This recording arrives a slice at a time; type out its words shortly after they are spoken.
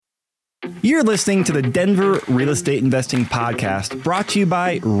You're listening to the Denver Real Estate Investing Podcast, brought to you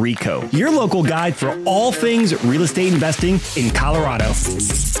by RECO, your local guide for all things real estate investing in Colorado.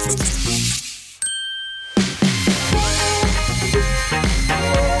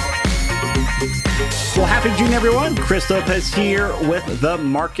 Well, happy June, everyone. Chris Lopez here with the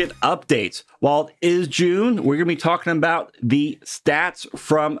market updates. While it is June, we're going to be talking about the stats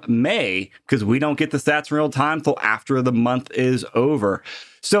from May because we don't get the stats in real time until after the month is over.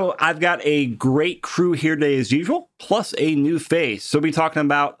 So I've got a great crew here today as usual, plus a new face. So we'll be talking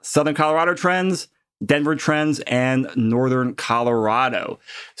about Southern Colorado trends, Denver trends, and Northern Colorado.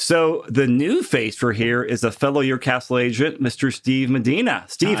 So the new face for here is a fellow Your Castle agent, Mr. Steve Medina.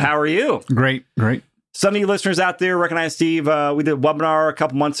 Steve, how are you? Great. Some of you listeners out there recognize Steve. We did a webinar a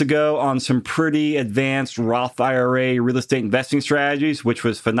couple months ago on some pretty advanced Roth IRA real estate investing strategies, which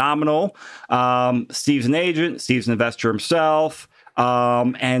was phenomenal. Steve's an agent. Steve's an investor himself.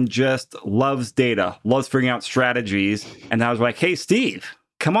 And just loves data, loves figuring out strategies. And I was like, hey, Steve,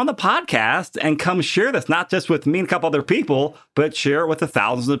 come on the podcast and come share this, not just with me and a couple other people, but share it with the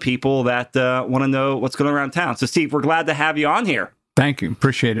thousands of people that want to know what's going on around town. So, Steve, we're glad to have you on here. Thank you.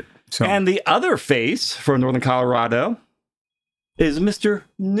 Appreciate it. And the other face from Northern Colorado is Mr.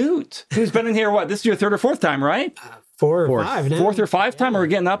 Newt, who's been in here, what, this is your third or fourth time, right? Fourth or five time? Are we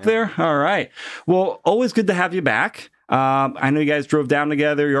getting up there? All right. Well, always good to have you back. I know you guys drove down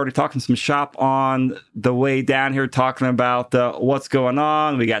together. You're already talking some shop on the way down here, talking about what's going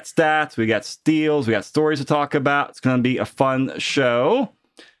on. We got stats, we got steals, we got stories to talk about. It's going to be a fun show.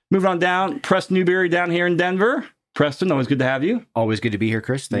 Moving on down, Preston Newberry down here in Denver. Preston, always good to have you. Always good to be here,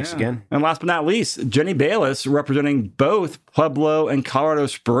 Chris. Thanks again. And last but not least, Jenny Bayless, representing both Pueblo and Colorado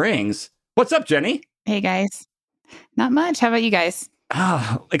Springs. What's up, Jenny? Hey, guys. Not much. How about you guys?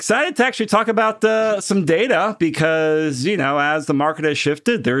 Excited to actually talk about some data because, you know, as the market has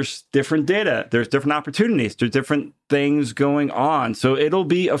shifted, there's different data, there's different opportunities, there's different things going on. So it'll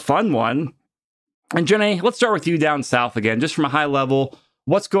be a fun one. And Jenny, let's start with you down south again, just from a high level.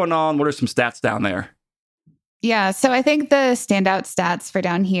 What's going on? What are some stats down there? Yeah, so I think the standout stats for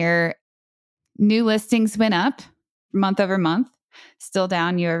down here, new listings went up month over month, still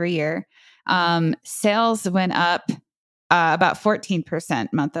down year over year. Sales went up about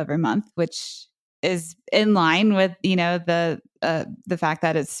 14% month over month, which is in line with, you know, the fact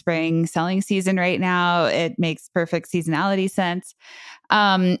that it's spring selling season right now. It makes perfect seasonality sense.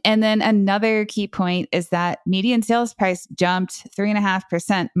 And then another key point is that median sales price jumped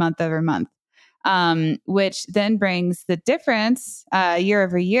 3.5% month over month, which then brings the difference year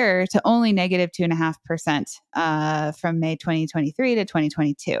over year to only negative 2.5% from May 2023 to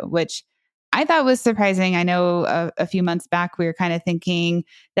 2022, which I thought was surprising. I know a few months back, we were kind of thinking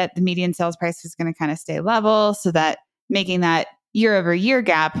that the median sales price was going to kind of stay level, so that making that year over year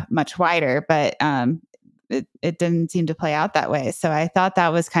gap much wider, but it didn't seem to play out that way. So I thought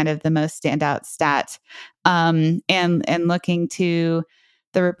that was kind of the most standout stat. And looking to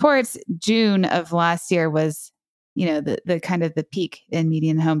the reports, June of last year was, you know, the kind of the peak in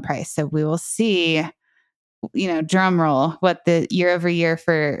median home price. So we will see, you know, drum roll, what the year over year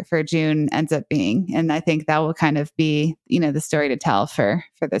for June ends up being. And I think that will kind of be, you know, the story to tell for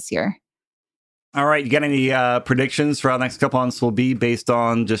this year. All right. You got any predictions for how the next couple months will be based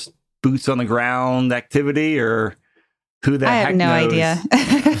on just boots on the ground activity, or who the heck knows? I have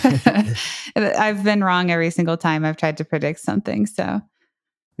no idea. I've been wrong every single time I've tried to predict something. So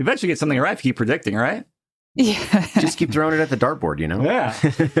you eventually get something right if you keep predicting, right? Yeah. Just keep throwing it at the dartboard, you know? Yeah.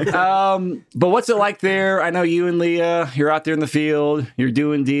 But what's it like there? I know you and Leah, you're out there in the field, you're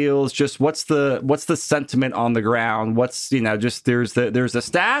doing deals. Just what's the sentiment on the ground? What's, you know, just there's the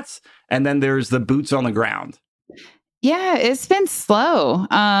stats and then there's the boots on the ground. Yeah, it's been slow.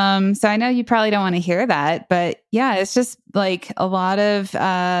 So I know you probably don't want to hear that, but yeah, it's just like a lot of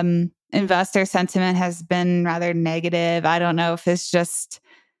investor sentiment has been rather negative. I don't know if it's just,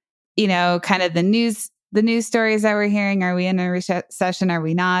 you know, kind of the news stories that we're hearing. Are we in a recession? Are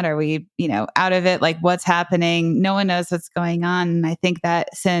we not? Are we, you know, out of it? Like, what's happening? No one knows what's going on. And I think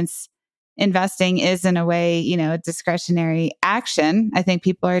that since investing is in a way, you know, a discretionary action, I think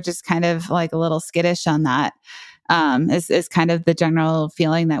people are just kind of like a little skittish on that. Is kind of the general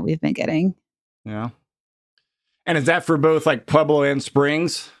feeling that we've been getting. Yeah. And is that for both like Pueblo and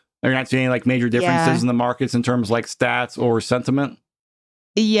Springs? Are you not seeing like major differences in the markets in terms of like stats or sentiment?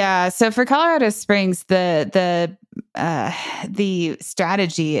 Yeah. So for Colorado Springs, the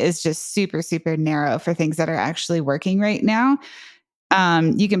strategy is just super, super narrow for things that are actually working right now.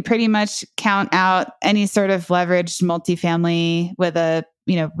 You can pretty much count out any sort of leveraged multifamily with a,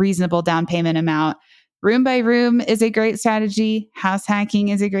 you know, reasonable down payment amount room by room is a great strategy. House hacking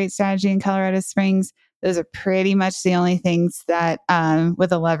is a great strategy in Colorado Springs. Those are pretty much the only things that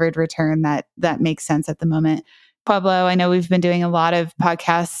with a levered return that makes sense at the moment. Pueblo, I know we've been doing a lot of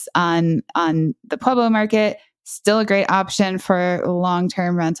podcasts on the Pueblo market. Still a great option for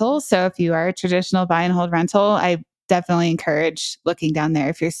long-term rentals. So if you are a traditional buy and hold rental, I definitely encourage looking down there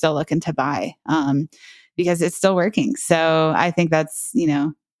if you're still looking to buy, because it's still working. So I think that's,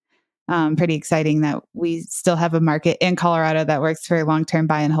 pretty exciting that we still have a market in Colorado that works for long-term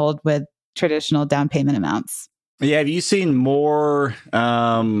buy and hold with traditional down payment amounts. Yeah. Have you seen more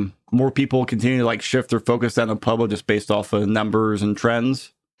people continue to like shift their focus down to Pueblo just based off of numbers and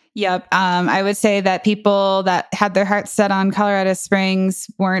trends? Yep. I would say that people that had their hearts set on Colorado Springs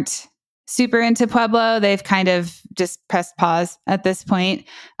weren't super into Pueblo. They've kind of just pressed pause at this point.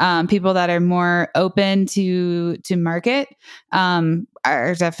 People that are more open to market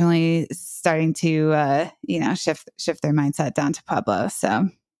are definitely starting to shift their mindset down to Pueblo. So,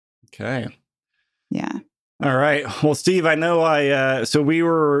 okay, yeah. All right. Well, Steve, I know so we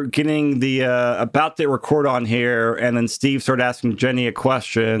were getting the about to record on here, and then Steve started asking Jenny a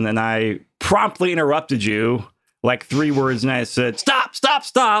question, and I promptly interrupted you like 3 words, and I said, stop.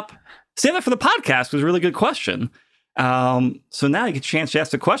 Save that for the podcast. It was a really good question. So now you get a chance to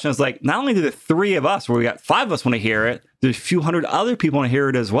ask the question. It's like, not only do the 3 of us, where we got 5 of us want to hear it, there's a few hundred other people want to hear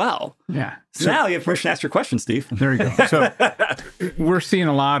it as well. Yeah. So now you have permission to ask your question, Steve. There you go. So we're seeing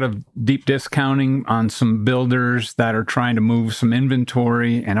a lot of deep discounting on some builders that are trying to move some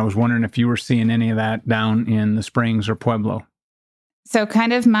inventory. And I was wondering if you were seeing any of that down in the Springs or Pueblo. So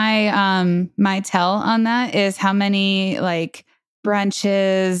kind of my tell on that is how many like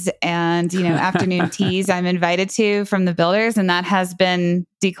brunches and afternoon teas I'm invited to from the builders, and that has been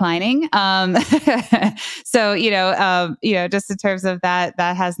declining. So just in terms of that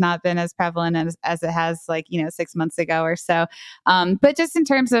has not been as prevalent as it has 6 months ago or so. But just in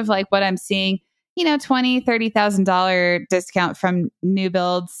terms of like what I'm seeing, $20,000-$30,000 discount from new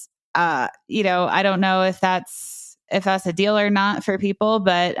builds. I don't know if that's a deal or not for people,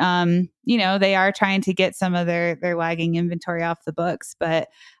 but they are trying to get some of their lagging inventory off the books, but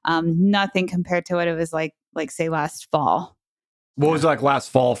nothing compared to what it was like say last fall. What was it like last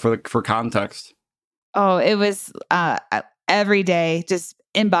fall for context? Oh, it was every day, just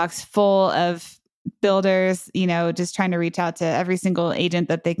inbox full of builders, just trying to reach out to every single agent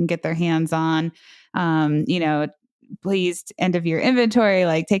that they can get their hands on. Please end of year inventory,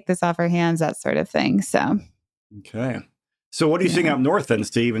 like take this off our hands, that sort of thing. So. Okay. So what are you seeing up north then,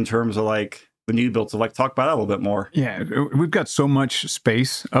 Steve, in terms of like the new builds? So like talk about that a little bit more. Yeah, we've got so much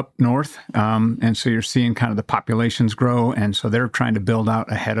space up north. And so you're seeing kind of the populations grow. And so they're trying to build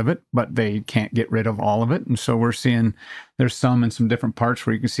out ahead of it, but they can't get rid of all of it. And so we're seeing there's some in some different parts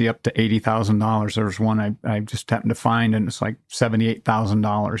where you can see up to $80,000. There's one I just happened to find, and it's like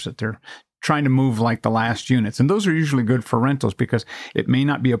 $78,000 that they're trying to move like the last units. And those are usually good for rentals because it may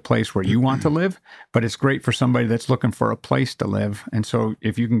not be a place where you want to live, but it's great for somebody that's looking for a place to live. And so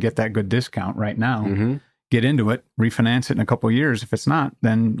if you can get that good discount right now, get into it, refinance it in a couple of years. If it's not,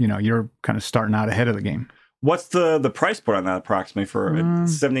 then, you're kind of starting out ahead of the game. What's the price point on that approximately for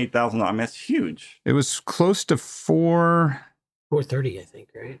 $78,000? I mean, that's huge. It was close to $430, I think,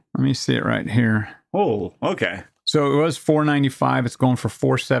 right? Let me see it right here. Oh, okay. So it was $495. It's going for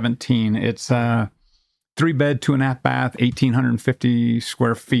 $417. It's 3-bed, 2.5 bath, 1,850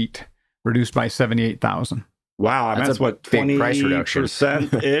 square feet, reduced by $78,000. Wow, I mean, that's what,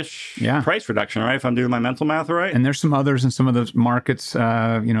 20% ish price reduction, right? If I'm doing my mental math right. And there's some others in some of those markets,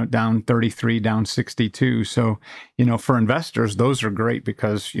 down 33, down 62. So, for investors, those are great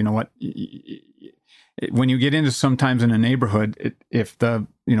because you know what. When you get into sometimes in a neighborhood, if the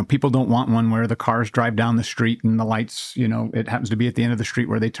people don't want one where the cars drive down the street and the lights, it happens to be at the end of the street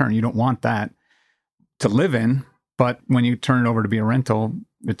where they turn. You don't want that to live in, but when you turn it over to be a rental,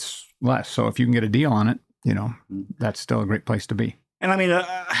 it's less. So if you can get a deal on it, that's still a great place to be. And I mean,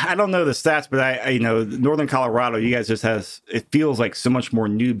 I don't know the stats, but I Northern Colorado, you guys just it feels like so much more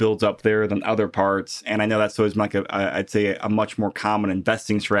new builds up there than other parts. And I know that's always like I'd say a much more common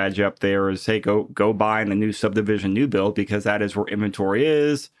investing strategy up there is, hey, go buy in a new subdivision new build because that is where inventory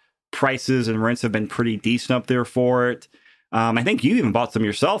is. Prices and rents have been pretty decent up there for it. I think you even bought some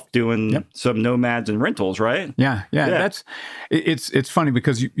yourself doing some nomads and rentals, right? Yeah. It's funny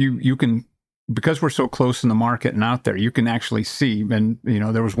because you can. Because we're so close in the market and out there, you can actually see. And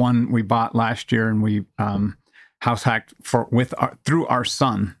there was one we bought last year, and we house hacked through our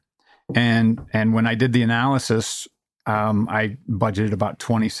son. And when I did the analysis, I budgeted about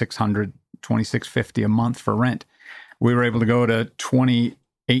 $2,600, $2,650 a month for rent. We were able to go to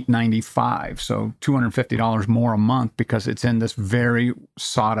 $895, so $250 more a month, because it's in this very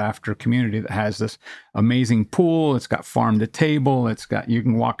sought after community that has this amazing pool. It's got farm to table. It's got, you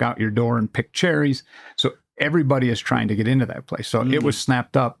can walk out your door and pick cherries. So everybody is trying to get into that place. So it was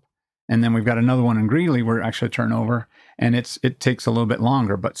snapped up. And then we've got another one in Greeley where actually turnover, and it takes a little bit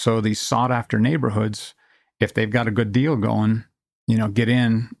longer. But so these sought after neighborhoods, if they've got a good deal going, get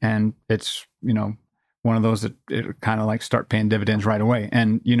in, and it's, one of those that it kind of like start paying dividends right away.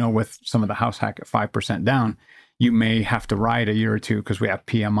 And, with some of the house hack at 5% down, you may have to ride a year or two because we have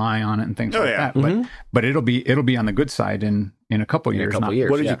PMI on it and things that. But it'll be on the good side in a couple years.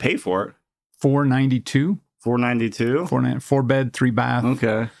 What did you pay for it? $492. $492. 4 bed, 3 bath.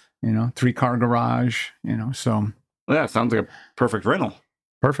 Okay. 3-car garage. So. Well, yeah, sounds like a perfect rental.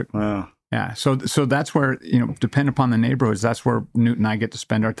 Perfect. Wow. Yeah. So that's where, depending upon the neighborhoods, that's where Newt and I get to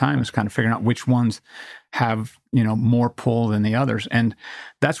spend our time, is kind of figuring out which ones have, more pull than the others. And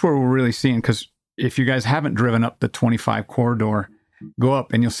that's where we're really seeing, because if you guys haven't driven up the 25 corridor, go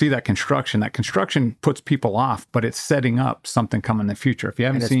up and you'll see that construction. That construction puts people off, but it's setting up something coming in the future. If you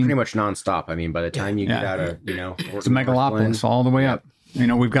haven't seen, pretty much nonstop. I mean, by the time you get out of, it's a megalopolis all the way up.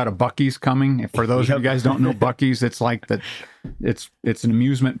 We've got a Buc-ee's coming. For those of you guys don't know Buc-ee's, it's like that. It's an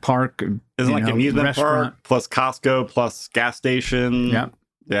amusement park. It's like an amusement restaurant. park plus Costco plus gas station. Yeah.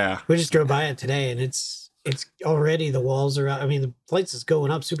 Yeah. We just drove by it today, and it's already, the walls are out. I mean, the place is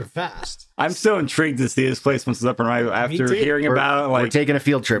going up super fast. I'm so intrigued to see this place once it's up and running after hearing about it. We're taking a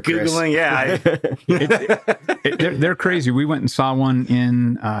field trip, Chris. Googling, They're crazy. We went and saw one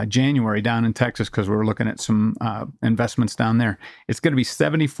in January down in Texas because we were looking at some investments down there. It's going to be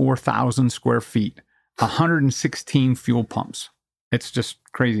 74,000 square feet, 116 fuel pumps. It's just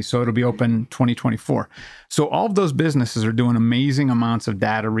crazy. So it'll be open 2024. So all of those businesses are doing amazing amounts of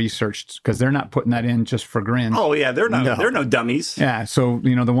data research, because they're not putting that in just for grins. Oh yeah, they're no dummies. Yeah. So,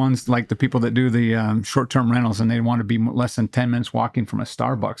 the ones like the people that do the short-term rentals, and they want to be less than 10 minutes walking from a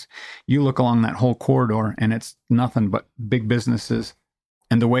Starbucks. You look along that whole corridor and it's nothing but big businesses.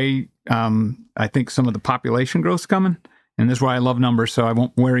 And the way I think some of the population growth's coming, and this is why I love numbers, so I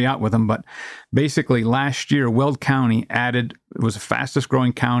won't wear you out with them. But basically, last year, Weld County it was the fastest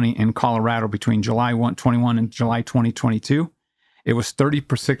growing county in Colorado between July 21 and July 2022. It was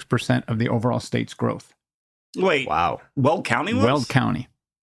 36% of the overall state's growth. Wait. Wow. Weld County was? Weld County.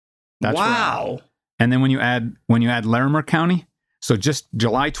 That's wow. Right. And then when you add Larimer County, so just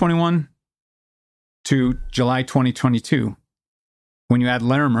July 21 to July 2022, when you add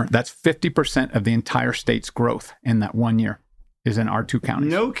Larimer, that's 50% of the entire state's growth in that 1 year is in our 2 counties.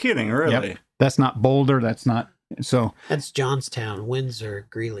 No kidding, really? Yep. That's not Boulder. That's not, so. That's Johnstown, Windsor,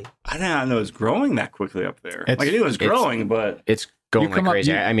 Greeley. I did not know it was growing that quickly up there. I knew it was growing, but. It's going like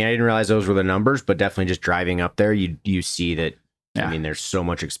crazy. I mean, I didn't realize those were the numbers, but definitely just driving up there, you see that, I mean, there's so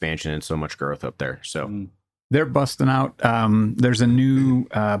much expansion and so much growth up there. So. They're busting out. There's a new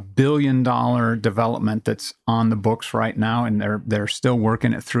 $1 billion development that's on the books right now, and they're still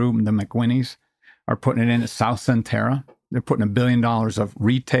working it through. The McWhinneys are putting it in at South Centera. They're putting $1 billion of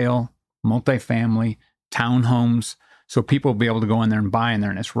retail, multifamily, townhomes, so people will be able to go in there and buy in there,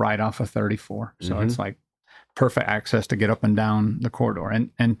 and it's right off of 34. So it's like perfect access to get up and down the corridor,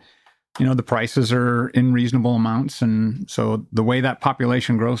 and the prices are in reasonable amounts, and so the way that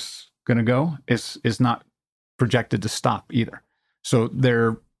population growth's going to go is not projected to stop either. So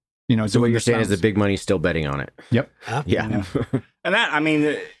they're, so what you're saying is the big money's still betting on it. Yep. Yeah. And that, I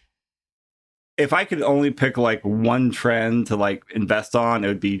mean, if I could only pick like one trend to like invest on, it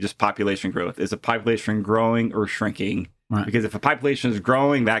would be just population growth. Is the population growing or shrinking? Right. Because if a population is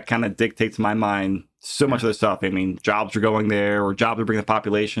growing, that kind of dictates in my mind so much of the stuff. I mean, jobs are going there, or jobs are bringing the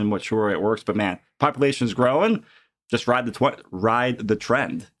population, what sure it works, but man, population is growing, just ride the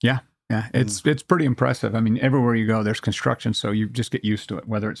trend. Yeah. Yeah, it's pretty impressive. I mean, everywhere you go, there's construction, so you just get used to it.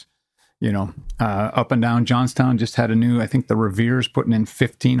 Whether it's, up and down. Johnstown just had I think the Revere's putting in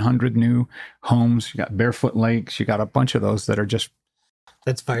 1,500 new homes. You got Barefoot Lakes. You got a bunch of those that are just.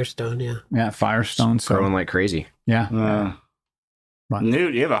 That's Firestone, yeah. Yeah, Firestone. So growing like crazy. Yeah.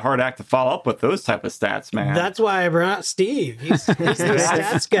 Newt, you have a hard act to follow up with those type of stats, man. That's why I brought Steve. He's the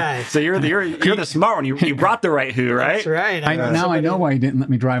stats guy. So you're the smart one. You brought the right who, right? That's right. I know why he didn't let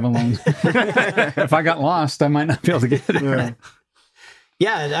me drive alone. If I got lost, I might not be able to get it.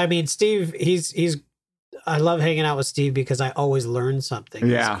 Yeah, I mean, Steve, I love hanging out with Steve because I always learn something.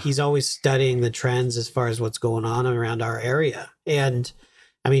 Yeah. He's always studying the trends as far as what's going on around our area. And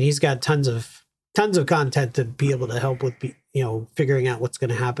I mean, he's got tons of content to be able to help with, figuring out what's going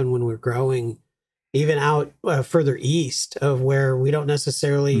to happen when we're growing, even out further east of where we don't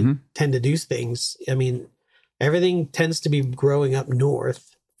necessarily tend to do things. I mean, everything tends to be growing up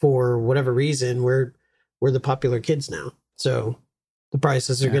north for whatever reason, we're the popular kids now. So the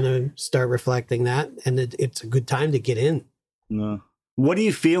prices are going to start reflecting that, and it's a good time to get in. No. What are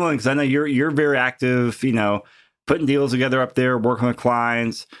you feeling? Because I know you're very active, you know, putting deals together up there, working with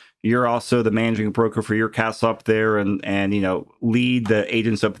clients. You're also the managing broker for your castle up there, and you know, lead the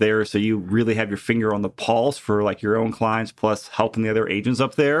agents up there. So you really have your finger on the pulse for like your own clients, plus helping the other agents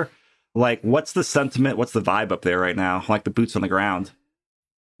up there. Like, what's the sentiment? What's the vibe up there right now? Like the boots on the ground.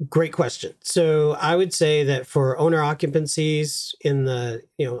 Great question. So I would say that for owner occupancies in the,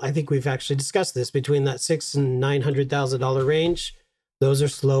 you know, I think we've actually discussed this, between that $600,000 and $900,000 range, those are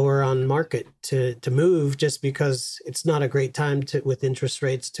slower on market to move, just because it's not a great time with interest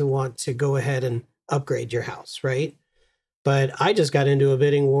rates to want to go ahead and upgrade your house, right? But I just got into a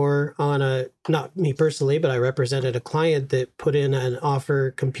bidding war on not me personally, but I represented a client that put in an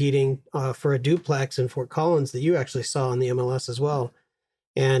offer competing for a duplex in Fort Collins that you actually saw on the MLS as well.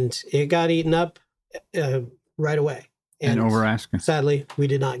 And it got eaten up right away. And over asking. Sadly, we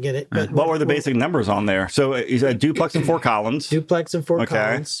did not get it. But what were the basic numbers on there? So is a duplex in Fort Collins? Duplex in Fort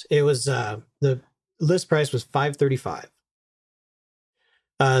Collins. It was the list price was $535.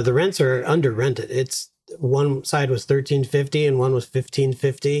 The rents are under rented. It's one side was $1,350 and one was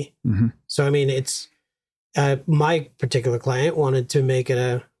 $1,550. Mm-hmm. So I mean, it's my particular client wanted to make it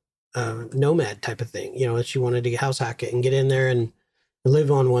a nomad type of thing. You know, she wanted to house hack it and get in there and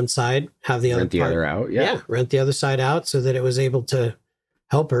live on one side, have the other out. Yeah, rent the other side out, so that it was able to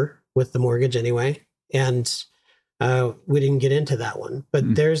help her with the mortgage anyway. And we didn't get into that one,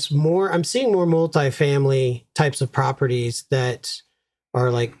 but there's more. I'm seeing more multifamily types of properties that are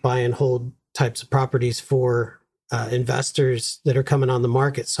like buy and hold types of properties for investors that are coming on the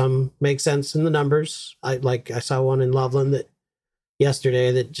market. Some make sense in the numbers. I saw one in Loveland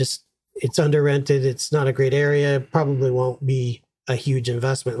yesterday that just, it's under rented. It's not a great area. Probably won't be a huge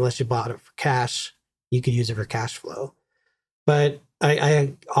investment unless you bought it for cash. You could use it for cash flow. But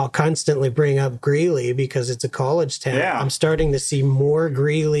I'll constantly bring up Greeley because it's a college town. Yeah. I'm starting to see more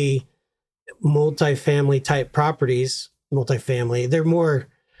Greeley multifamily type properties. They're more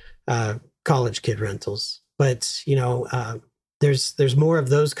college kid rentals, but you know, there's more of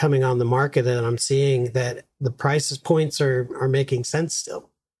those coming on the market, and I'm seeing that the prices points are making sense still,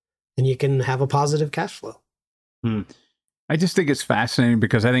 and you can have a positive cash flow. I just think it's fascinating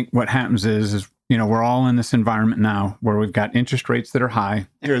because I think what happens is, you know, we're all in this environment now where we've got interest rates that are high.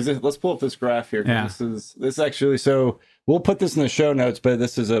 Let's pull up this graph here. Yeah. This actually, so we'll put this in the show notes, but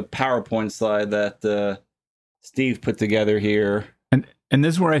this is a PowerPoint slide that Steve put together here. And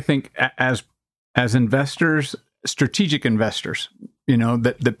this is where I think as investors, strategic investors, you know,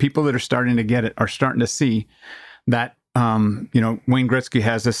 that the people that are starting to get it are starting to see that, you know, Wayne Gretzky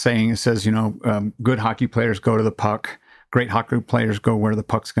has this saying, it says, you know, good hockey players go to the puck. Great hockey players go where the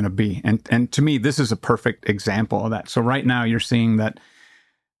puck's going to be. And to me, this is a perfect example of that. So right now you're seeing that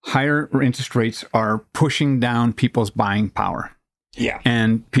higher interest rates are pushing down people's buying power. Yeah.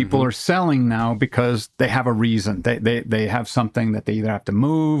 And people are selling now because they have a reason. They have something that they either have to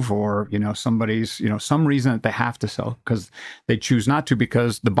move or, you know, somebody's, you know, some reason that they have to sell because they choose not to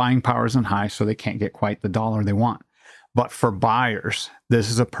because the buying power isn't high, so they can't get quite the dollar they want. But for buyers, this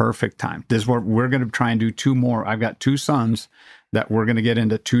is a perfect time. This is where we're going to try and do two more. I've got two sons that we're going to get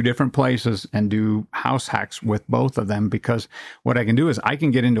into two different places and do house hacks with both of them, because what I can do is I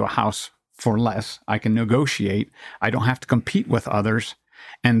can get into a house for less. I can negotiate. I don't have to compete with others.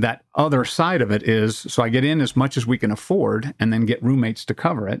 And that other side of it is, so I get in as much as we can afford and then get roommates to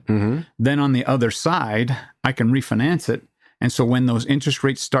cover it. Then on the other side, I can refinance it. And so when those interest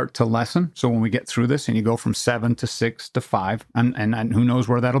rates start to lessen, so when we get through this and you go from 7 to 6 to 5, and who knows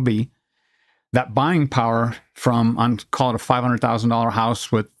where that'll be, that buying power from, call it a $500,000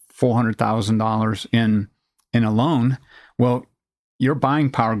 house with $400,000 in a loan, well, your buying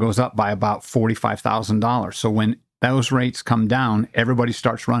power goes up by about $45,000. So when those rates come down, everybody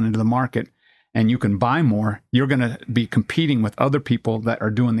starts running to the market and you can buy more. You're going to be competing with other people that are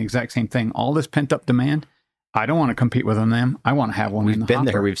doing the exact same thing. All this pent up demand, I don't want to compete with them. I want to have one. We've been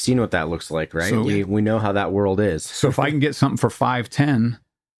there. We've seen what that looks like, right? So, we know how that world is. So if I can get something for $510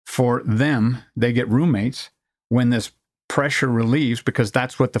 for them, they get roommates. When this pressure relieves, because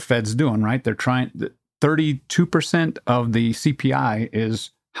that's what the Fed's doing, right? They're trying. 32% of the CPI is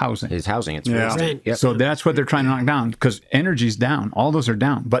housing. It's housing. It's real estate. Yep. So that's what they're trying to knock down, because energy's down. All those are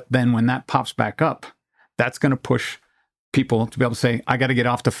down. But then when that pops back up, that's going to push people to be able to say, I got to get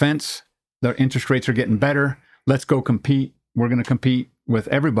off the fence. The interest rates are getting better. Let's go compete. We're going to compete with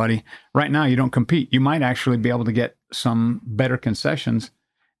everybody. Right now, you don't compete. You might actually be able to get some better concessions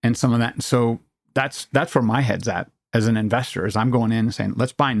and some of that. And so that's where my head's at. as an investor is I'm going in and saying,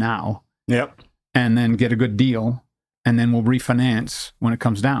 let's buy now Yep. and then get a good deal. And then we'll refinance when it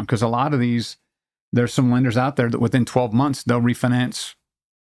comes down. Because a lot of these, there's some lenders out there that within 12 months, they'll refinance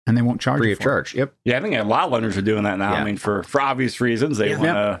and they won't charge Free you of for it. charge. Yep. Yeah, I think a lot of lenders are doing that now. Yeah. I mean, for obvious reasons, they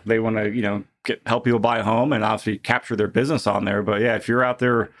Yeah. want to help people buy a home and obviously capture their business on there. But yeah, if you're out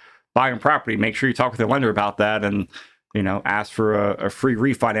there buying property, make sure you talk with your lender about that and ask for a free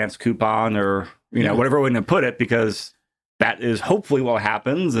refinance coupon or whatever way to put it, because that is hopefully what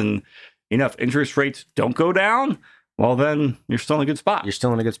happens. And if interest rates don't go down, well, then you're still in a good spot. You're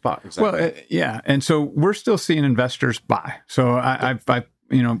still in a good spot. Exactly. Well, yeah. And so we're still seeing investors buy. So I've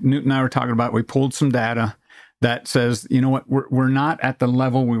Newton and I were talking about, we pulled some data that says, you know what, we're not at the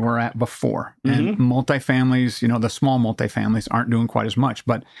level we were at before. And multifamilies, the small multifamilies aren't doing quite as much,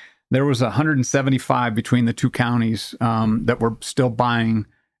 but there was 175 between the two counties that were still buying.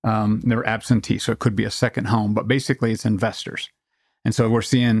 They were absentee. So it could be a second home, but basically it's investors. And so we're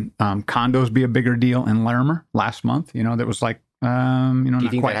seeing condos be a bigger deal in Larimer last month. That was like, do you not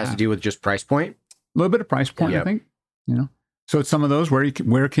think quite that has half. to do with just price point? A little bit of price point, Yep. I think. So it's some of those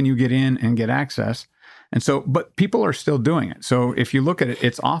where can you get in and get access, and so but people are still doing it. So if you look at it,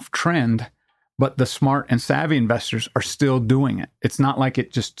 it's off trend, but the smart and savvy investors are still doing it. It's not like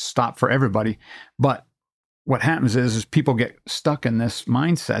it just stopped for everybody. But what happens is people get stuck in this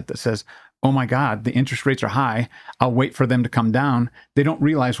mindset that says, "Oh my God, the interest rates are high. I'll wait for them to come down." They don't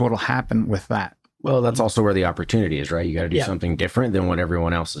realize what will happen with that. Well, that's also where the opportunity is, right? You got to do Yeah. something different than what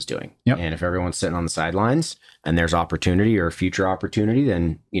everyone else is doing. Yep. And if everyone's sitting on the sidelines and there's opportunity or future opportunity,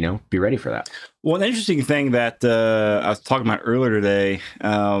 then, be ready for that. Well, an interesting thing that I was talking about earlier today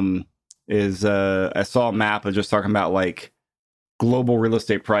is I saw a map of just talking about like global real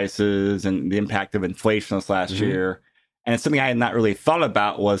estate prices and the impact of inflation this last year. And it's something I had not really thought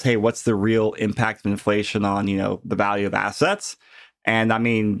about was, hey, what's the real impact of inflation on, the value of assets? And I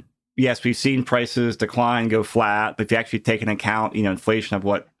mean, yes, we've seen prices decline, go flat, but if you actually take into account, inflation of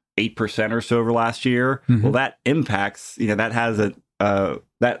 8% or so over last year, well, that impacts, that has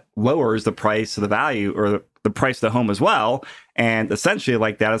that lowers the price of the value or the price of the home as well. And essentially,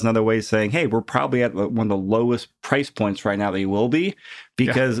 like that is another way of saying, hey, we're probably at one of the lowest price points right now that you will be,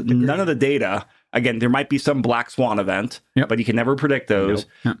 because none of the data, again, there might be some black swan event, but you can never predict those.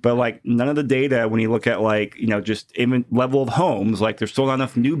 Nope. But like none of the data, when you look at just even level of homes, like there's still not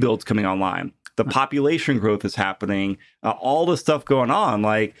enough new builds coming online. The population growth is happening, all the stuff going on.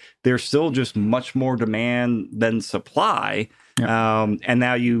 Like there's still just much more demand than supply. And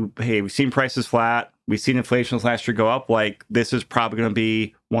now we've seen prices flat. We've seen inflation last year go up. Like this is probably going to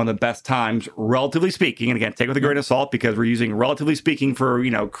be one of the bbest times, relatively speaking. And again, take it with a grain of salt because we're using relatively speaking for,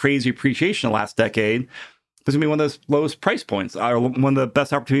 crazy appreciation the last decade. This is going to be one of those lowest price points or one of the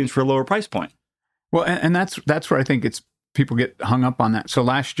best opportunities for a lower price point. Well, and that's where I think people get hung up on that. So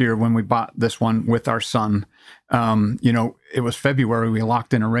last year when we bought this one with our son, it was February, we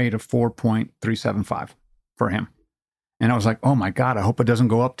locked in a rate of 4.375 for him. And I was like, oh my God, I hope it doesn't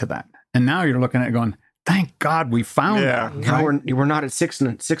go up to that. And now you're looking at it going, thank God we found that. Now we're not at six and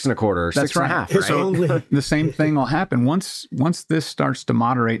a quarter or That's 6.5, It's right? only The same thing will happen once this starts to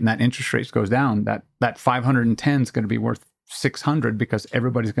moderate and that interest rate goes down. That 510 is going to be worth 600 because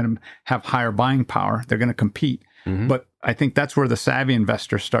everybody's going to have higher buying power. They're going to compete. But I think that's where the savvy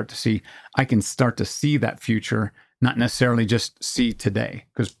investors start to see. I can start to see that future, not necessarily just see today,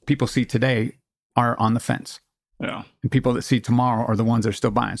 because people see today are on the fence. Yeah. And people that see tomorrow are the ones that are still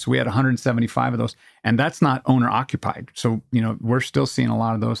buying. So we had 175 of those, and that's not owner occupied. So, we're still seeing a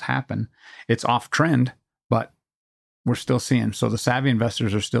lot of those happen. It's off trend, but we're still seeing. So the savvy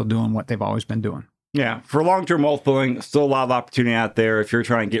investors are still doing what they've always been doing. Yeah. For long-term multipling, still a lot of opportunity out there. If you're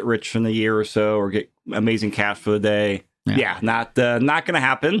trying to get rich in a year or so or get amazing cash for the day, not going to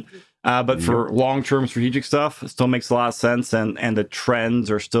happen. But for long-term strategic stuff, it still makes a lot of sense. And the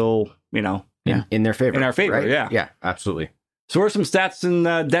trends are still, In their favor. in our favor. right? Yeah. Yeah, absolutely. So what are some stats in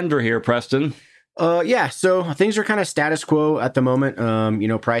Denver here, Preston? So things are kind of status quo at the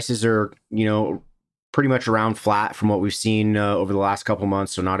moment. Prices are, pretty much around flat from what we've seen over the last couple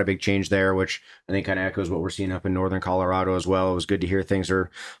months. So not a big change there, which I think kind of echoes what we're seeing up in Northern Colorado as well. It was good to hear things are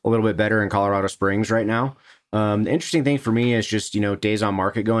a little bit better in Colorado Springs right now. The interesting thing for me is just, days on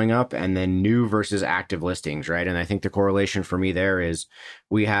market going up and then new versus active listings, right? And I think the correlation for me there is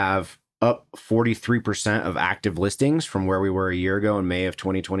we have up 43% of active listings from where we were a year ago in May of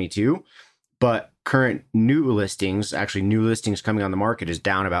 2022. But current new listings coming on the market is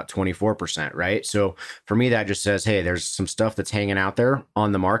down about 24%, right? So for me, that just says, hey, there's some stuff that's hanging out there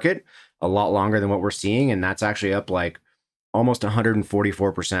on the market a lot longer than what we're seeing. And that's actually up like almost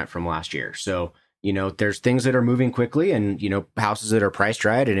 144% from last year. So there's things that are moving quickly and, houses that are priced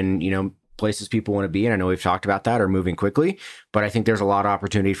right and, places people want to be. And I know we've talked about that are moving quickly, but I think there's a lot of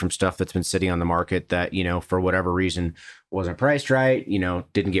opportunity from stuff that's been sitting on the market that, for whatever reason wasn't priced right,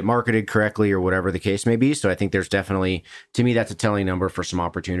 didn't get marketed correctly or whatever the case may be. So I think there's definitely, to me, that's a telling number for some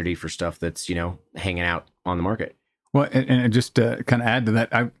opportunity for stuff that's, hanging out on the market. Well, and just to kind of add to that,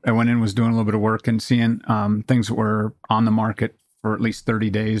 I went in, was doing a little bit of work and seeing things that were on the market for at least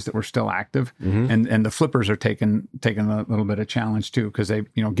 30 days that were still active. Mm-hmm. And the flippers are taking a little bit of challenge too, because they,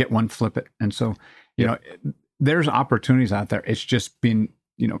 get one, flip it. And so, there's opportunities out there. It's just being,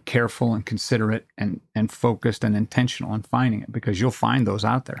 careful and considerate and focused and intentional in finding it, because you'll find those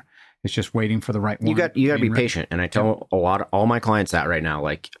out there. It's just waiting for the right one. You got to be patient. And I tell all my clients that right now,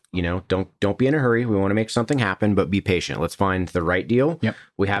 like, don't be in a hurry. We want to make something happen, but be patient. Let's find the right deal. Yep.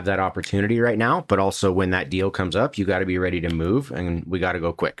 We have that opportunity right now, but also when that deal comes up, you got to be ready to move and we got to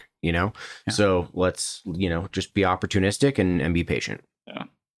go quick, Yeah. So let's, just be opportunistic and be patient. Yeah.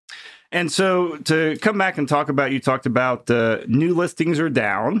 And so to come back and you talked about new listings are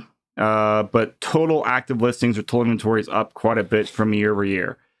down, but total active listings or total inventory is up quite a bit from year over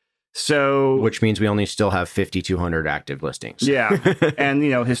year. So, which means we only still have 5,200 active listings. Yeah. And,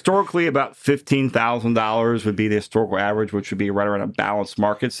 historically about $15,000 would be the historical average, which would be right around a balanced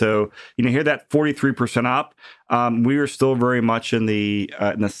market. So, hear that 43% up. We are still very much in the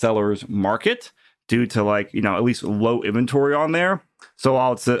seller's market due to at least low inventory on there. So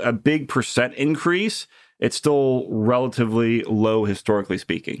while it's a big percent increase, it's still relatively low historically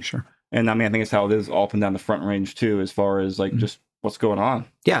speaking. Sure. And I think it's how it is all up and down the Front Range too, as far as just what's going on.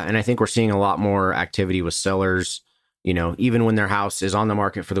 Yeah. And I think we're seeing a lot more activity with sellers, even when their house is on the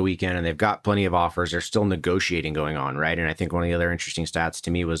market for the weekend and they've got plenty of offers, there's still negotiating going on, right? And I think one of the other interesting stats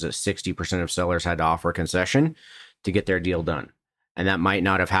to me was that 60% of sellers had to offer a concession to get their deal done. And that might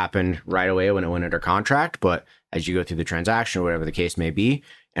not have happened right away when it went under contract, but as you go through the transaction, whatever the case may be.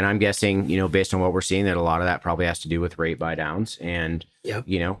 And I'm guessing, based on what we're seeing, that a lot of that probably has to do with rate buy downs and,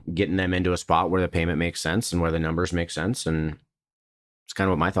 getting them into a spot where the payment makes sense and where the numbers make sense. And it's kind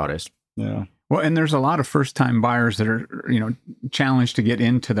of what my thought is. Yeah. Well, and there's a lot of first-time buyers that are, challenged to get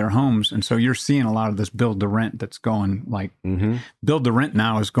into their homes. And so you're seeing a lot of this build-to-rent that's going build-to-rent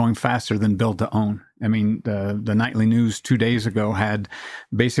now is going faster than build-to-own. I mean, the Nightly News 2 days ago had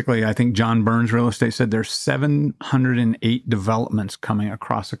basically, I think John Burns Real Estate said there's 708 developments coming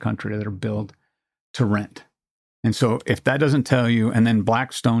across the country that are build to rent. And so if that doesn't tell you, and then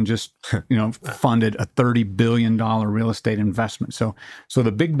Blackstone just, funded a $30 billion real estate investment. So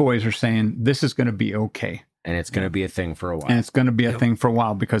the big boys are saying this is going to be okay. And it's going to be a thing for a while. And it's going to be a thing for a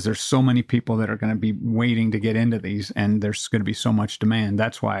while because there's so many people that are going to be waiting to get into these, and there's going to be so much demand.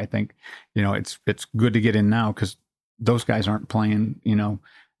 That's why I think, it's good to get in now, because those guys aren't playing,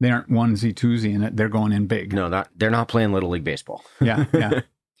 they aren't onesie twosie in it. They're going in big. No, they're not playing Little League Baseball. Yeah.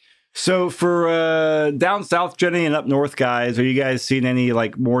 So for down south, Jenny, and up north, guys, are you guys seeing any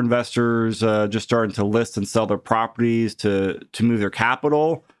more investors just starting to list and sell their properties to move their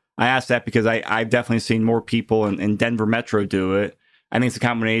capital? I asked that because I've definitely seen more people in Denver Metro do it. I think it's a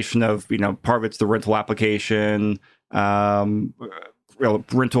combination of, part of it's the rental application, rental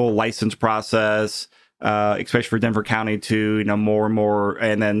license process, especially for Denver County too, more and more.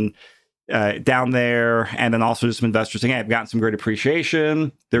 And then down there, and then also just some investors saying, hey, I've gotten some great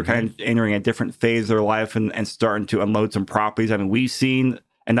appreciation. They're kind of entering a different phase of their life and starting to unload some properties. We've seen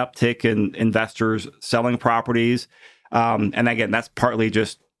an uptick in investors selling properties. And again, that's partly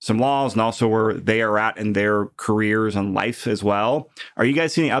just some laws and also where they are at in their careers and life as well. Are you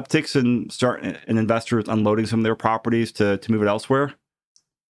guys seeing upticks in investors unloading some of their properties to move it elsewhere?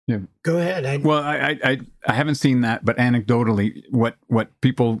 Yeah. Go ahead. Well, I haven't seen that, but anecdotally, what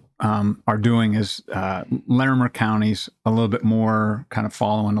people are doing is Larimer County's a little bit more kind of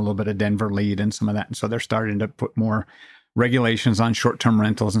following a little bit of Denver lead and some of that, and so they're starting to put more regulations on short-term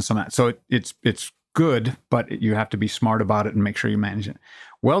rentals and some of that. So it's good, but you have to be smart about it and make sure you manage it.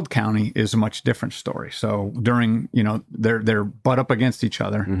 Weld County is a much different story. So during, they're butt up against each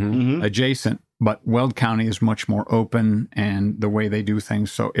other, adjacent, but Weld County is much more open and the way they do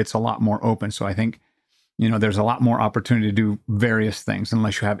things. So it's a lot more open. So I think, there's a lot more opportunity to do various things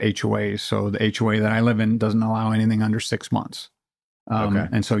unless you have HOAs. So the HOA that I live in doesn't allow anything under 6 months. Okay.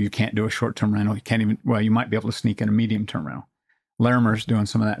 And so you can't do a short-term rental. You can't even, you might be able to sneak in a medium-term rental. Larimer's doing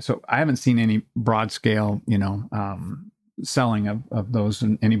some of that. So I haven't seen any broad scale, selling of those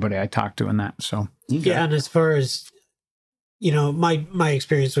and anybody I talked to in that. So yeah, and as far as my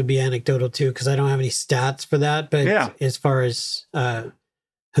experience would be anecdotal too, because I don't have any stats for that. But as far as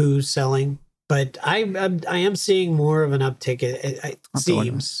who's selling, but I am seeing more of an uptick. It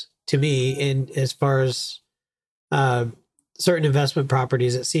seems to me. In as far as certain investment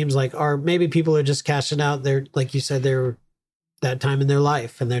properties, it seems like are maybe people are just cashing out. They're like you said, they're that time in their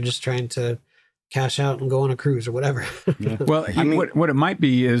life, and they're just trying to cash out and go on a cruise or whatever. Well, I mean, what it might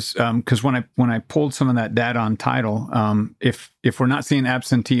be is because when I pulled some of that data on title, if we're not seeing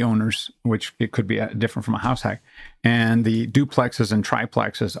absentee owners, which it could be different from a house hack, and the duplexes and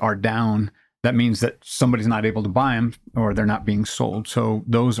triplexes are down, that means that somebody's not able to buy them or they're not being sold. So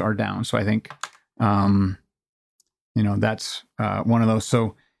those are down. So I think, that's one of those.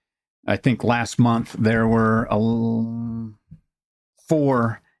 So I think last month there were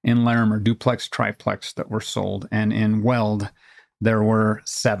 4 in Larimer duplex, triplex that were sold, and in Weld there were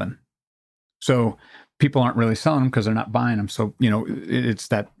 7. So people aren't really selling them because they're not buying them. So it's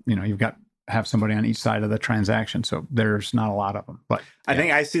that you've got have somebody on each side of the transaction. So there's not a lot of them. But I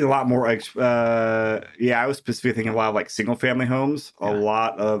think I see a lot more. I was specifically thinking a lot of like single family homes. A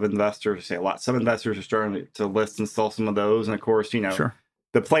lot of investors some investors are starting to list and sell some of those. And of course, sure.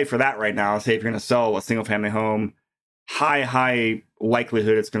 The play for that right now, say if you're going to sell a single family home, high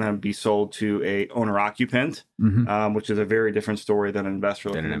likelihood it's going to be sold to a owner occupant, which is a very different story than an investor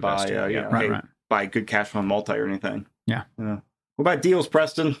looking to buy, buy good cash flow multi or anything. Yeah. What about deals,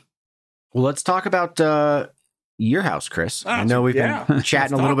 Preston? Well, let's talk about your house, Chris. I know we've been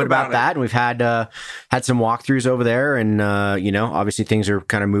chatting a little bit about that, and we've had some walkthroughs over there, and obviously things are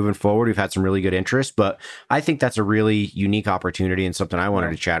kind of moving forward. We've had some really good interest, but I think that's a really unique opportunity and something I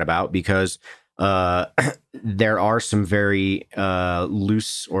wanted to chat about because there are some very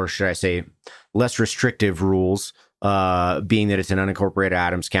loose, or should I say, less restrictive rules, being that it's an unincorporated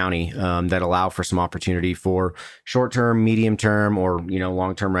Adams County, that allow for some opportunity for short-term, medium-term, or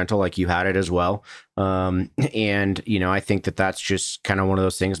long-term rental, like you had it as well. I think that that's just kind of one of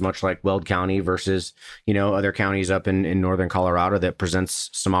those things, much like Weld County versus other counties up in northern Colorado, that presents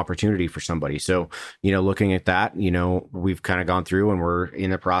some opportunity for somebody. So looking at that, we've kind of gone through and we're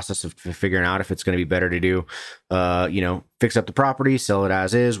in the process of figuring out if it's going to be better to do fix up the property, sell it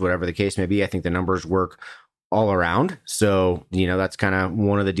as is, whatever the case may be. I think the numbers work all around. So, that's kind of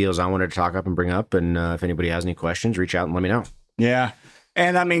one of the deals I wanted to talk up and bring up. And if anybody has any questions, reach out and let me know. Yeah.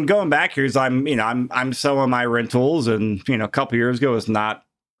 And I mean, going back here is I'm selling my rentals, and, a couple of years ago I was not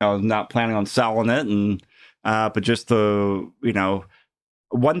planning on selling it. And, but just one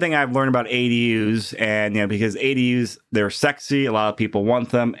thing I've learned about ADUs, and, because ADUs, they're sexy. A lot of people want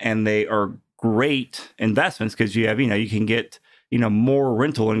them, and they are great investments because you have, you can get, more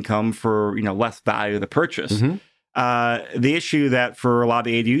rental income for, less value of the purchase. The issue that for a lot of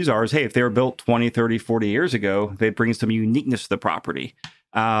the ADUs is, hey, if they were built 20, 30, 40 years ago, they bring some uniqueness to the property.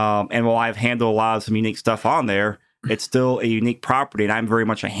 And while I've handled a lot of some unique stuff on there, it's still a unique property. And I'm very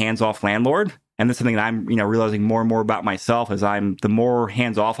much a hands-off landlord. And that's something that I'm, realizing more and more about myself. As the more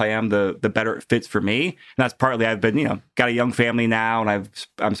hands-off I am, the better it fits for me. And that's partly I've been, got a young family now, and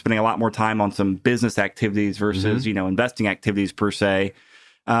I'm spending a lot more time on some business activities versus, investing activities per se.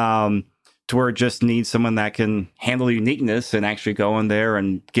 To where it just needs someone that can handle uniqueness and actually go in there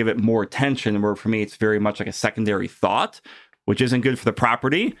and give it more attention. Where for me, it's very much like a secondary thought, which isn't good for the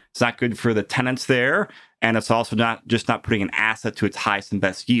property. It's not good for the tenants there. And it's also not putting an asset to its highest and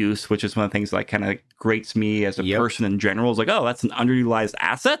best use, which is one of the things that kind of grates me as a person in general. Is like, oh, that's an underutilized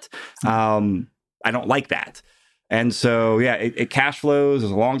asset. I don't like that. And so, it cash flows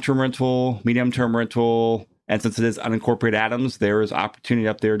as a long-term rental, medium-term rental. And since it is unincorporated Adams, there is opportunity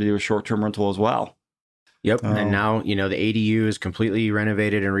up there to do a short-term rental as well. Yep. And now, the ADU is completely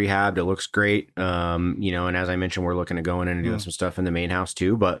renovated and rehabbed. It looks great. And as I mentioned, we're looking at going in and doing some stuff in the main house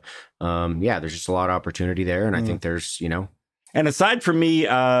too. But there's just a lot of opportunity there. And I think there's, And aside from me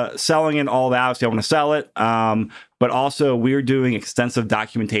selling it all that, obviously I want to sell it. But also we're doing extensive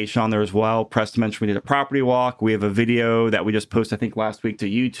documentation on there as well. Preston mentioned we did a property walk. We have a video that we just posted, I think, last week to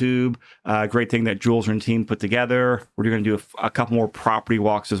YouTube. Great thing that Jules and team put together. We're going to do a couple more property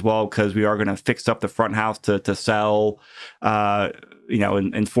walks as well, because we are going to fix up the front house to sell,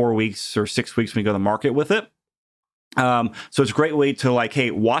 in 4 weeks or 6 weeks when we go to the market with it. So it's a great way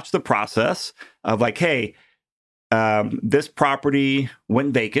to watch the process of this property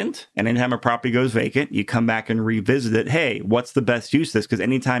went vacant, and anytime a property goes vacant, you come back and revisit it. Hey, what's the best use of this? Because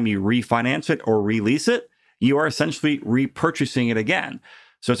anytime you refinance it or release it, you are essentially repurchasing it again.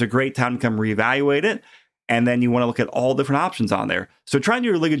 So it's a great time to come reevaluate it. And then you want to look at all different options on there. So try and do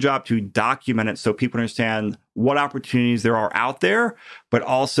a really good job to document it so people understand what opportunities there are out there, but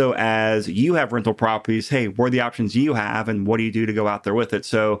also as you have rental properties, hey, what are the options you have and what do you do to go out there with it?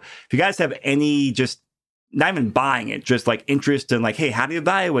 So if you guys have any not even buying it, just interest in hey, how do you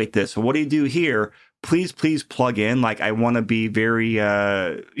evaluate this? What do you do here? please plug in. Like, I want to be very,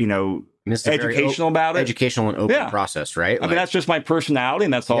 educational about it. Educational and open process, right? I mean, that's just my personality,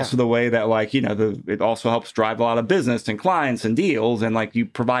 and that's also the way that, like, it also helps drive a lot of business and clients and deals, and like you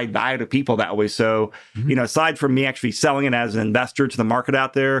provide value to people that way. So, aside from me actually selling it as an investor to the market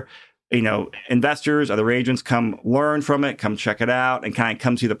out there, investors, other agents come learn from it, come check it out, and kind of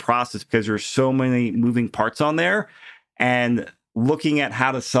come see the process, because there's so many moving parts on there. And looking at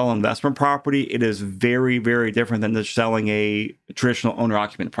how to sell investment property, it is very, very different than just selling a traditional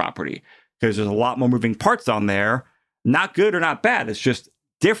owner-occupant property, because there's a lot more moving parts on there. Not good or not bad. It's just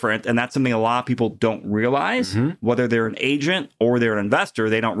different. And that's something a lot of people don't realize. Whether they're an agent or they're an investor,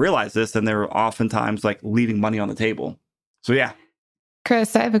 they don't realize this, and they're oftentimes like leaving money on the table. So yeah.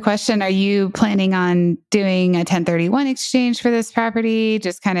 Chris, I have a question. Are you planning on doing a 1031 exchange for this property,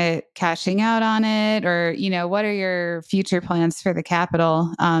 just kind of cashing out on it? Or, what are your future plans for the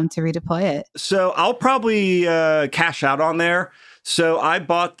capital to redeploy it? So I'll probably cash out on there. So I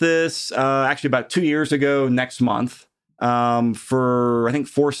bought this actually about 2 years ago next month for, I think,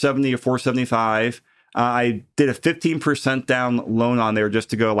 $470 or $475. I did a 15% down loan on there just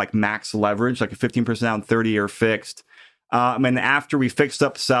to go like max leverage, like a 15% down, 30-year fixed. And after we fixed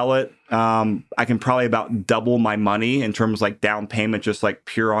up, sell it, I can probably about double my money in terms of like down payment, just like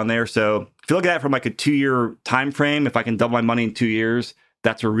pure on there. So if you look at it from like a 2-year time frame, if I can double my money in 2 years,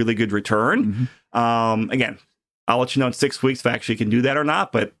 that's a really good return. Again, I'll let you know in 6 weeks if I actually can do that or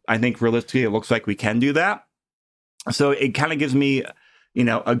not. But I think realistically, it looks like we can do that. So it kind of gives me,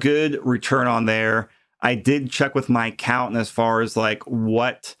 a good return on there. I did check with my accountant as far as like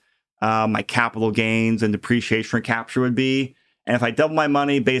what my capital gains and depreciation recapture would be. And if I double my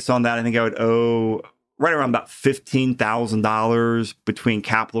money based on that, I think I would owe right around about $15,000 between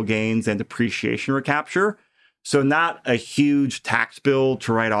capital gains and depreciation recapture. So not a huge tax bill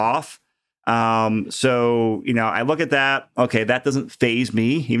to write off. So, I look at that. Okay, that doesn't faze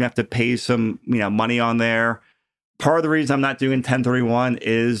me. You have to pay some, money on there. Part of the reason I'm not doing 1031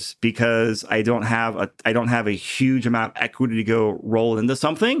 is because I don't have a huge amount of equity to go roll into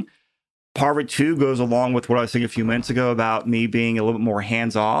something. Part of it too goes along with what I was saying a few minutes ago about me being a little bit more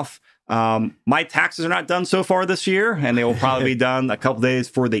hands off. My taxes are not done so far this year, and they will probably be done a couple days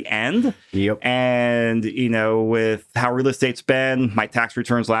for the end. Yep. And, with how real estate's been, my tax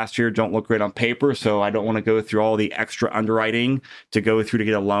returns last year don't look great on paper. So I don't want to go through all the extra underwriting to go through to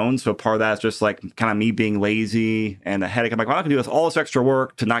get a loan. So part of that is just like kind of me being lazy and a headache. I'm like, well, I can do all this extra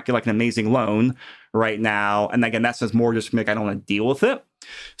work to not get like an amazing loan right now. And again, that's just more just like I don't want to deal with it.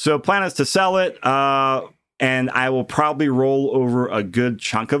 So plan is to sell it. And I will probably roll over a good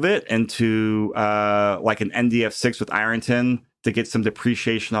chunk of it into like an NDF6 with Ironton to get some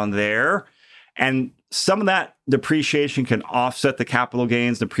depreciation on there. And some of that depreciation can offset the capital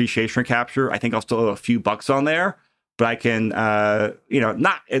gains, depreciation recapture. I think I'll still owe a few bucks on there, but I can,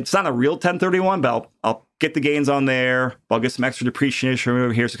 it's not a real 1031, but I'll get the gains on there. I'll get some extra depreciation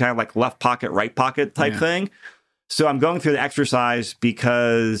over here. So kind of like left pocket, right pocket type thing. So I'm going through the exercise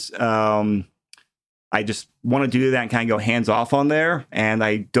because I just want to do that and kind of go hands off on there. And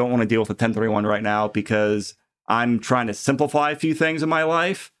I don't want to deal with the 1031 right now because I'm trying to simplify a few things in my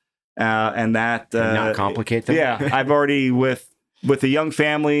life. And that not complicate them. Yeah, I've already with the young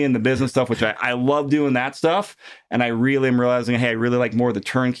family and the business stuff, which I love doing that stuff. And I really am realizing, hey, I really like more of the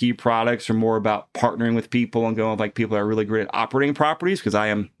turnkey products or more about partnering with people and going with like people that are really great at operating properties, because I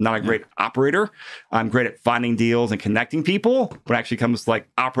am not a great operator. I'm great at finding deals and connecting people. When it actually comes to like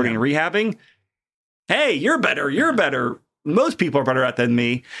operating and rehabbing, hey, you're better. Most people are better at that than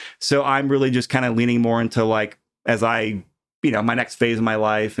me. So I'm really just kind of leaning more into like, as I, my next phase of my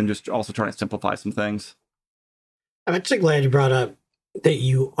life, and just also trying to simplify some things. I'm actually glad you brought up that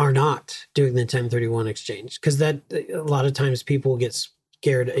you are not doing the 1031 exchange, because that a lot of times people get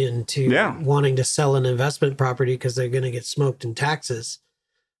scared into wanting to sell an investment property because they're going to get smoked in taxes.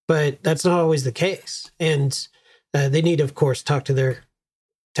 But that's not always the case. And they need, of course, talk to their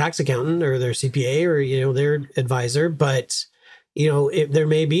tax accountant or their CPA or, their advisor. But, there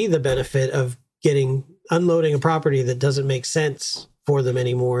may be the benefit of unloading a property that doesn't make sense for them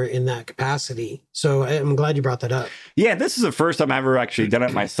anymore in that capacity. So I'm glad you brought that up. Yeah, this is the first time I've ever actually done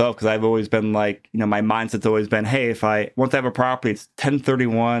it myself, because I've always been like, my mindset's always been, hey, if I want to have a property, it's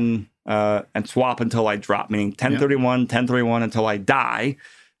 1031 and swap until I drop, meaning 1031 until I die,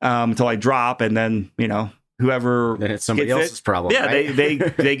 until I drop, and then, whoever. Then it's somebody else's problem. Yeah, right?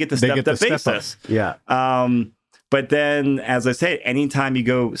 they get the stepped up basis. Yeah. But then, as I say, anytime you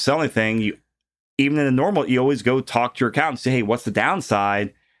go sell anything, even in the normal, you always go talk to your accountant and say, hey, what's the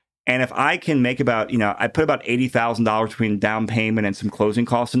downside? And if I can make about, I put about $80,000 between down payment and some closing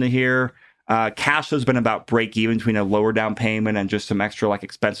costs into here. Cash flow's been about break even between a lower down payment and just some extra like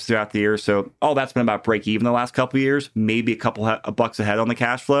expenses throughout the year. So all that's been about break even the last couple of years, maybe a couple of bucks ahead on the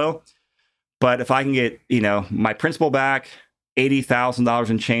cash flow. But if I can get, my principal back, $80,000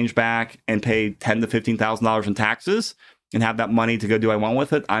 in change back, and pay $10,000 to $15,000 in taxes, and have that money to go do what I want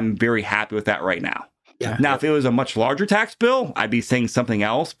with it, I'm very happy with that right now. Yeah. Now, if it was a much larger tax bill, I'd be saying something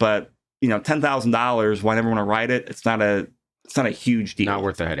else. But $10,000, why never want to write it? It's not a huge deal. Not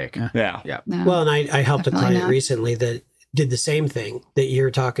worth the headache. Yeah. No. Well, and I helped a Definitely client not. recently that did the same thing that you're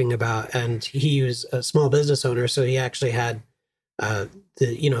talking about, and he was a small business owner, so he actually had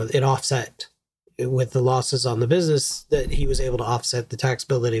it offset with the losses on the business, that he was able to offset the tax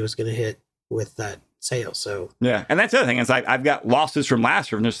bill that he was going to hit with that sale. So Yeah, and that's the other thing is I've got losses from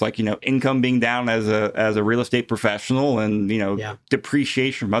last year, from just like income being down as a real estate professional, and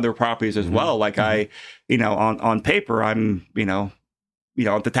depreciation from other properties as well. Like I, on paper, I'm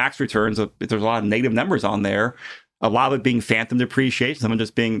the tax returns, there's a lot of negative numbers on there. A lot of it being phantom depreciation, some of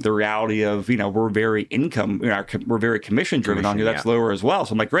just being the reality of we're very we're very commission driven on here. That's lower as well.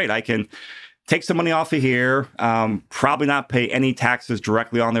 So I'm like, great, I can take some money off of here, probably not pay any taxes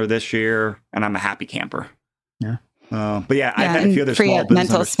directly on there this year, and I'm a happy camper. Yeah. But yeah, I've had a few other free small up business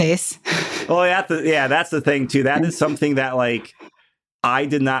mental owners. space. Oh, that's the thing too. That is something that like I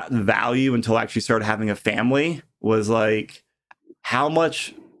did not value until I actually started having a family, was like how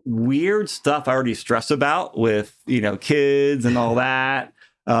much weird stuff I already stress about with, kids and all that.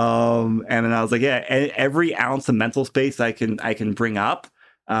 And then I was like, yeah, every ounce of mental space I can bring up,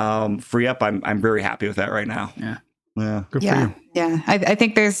 free up. I'm very happy with that right now. Yeah. Yeah. Good for you. Yeah. I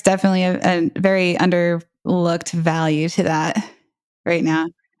think there's definitely a very underlooked value to that right now.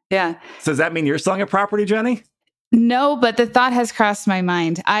 Yeah. So does that mean you're selling a property, Jenny? No, but the thought has crossed my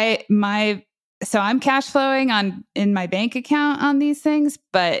mind. So I'm cash flowing in my bank account on these things,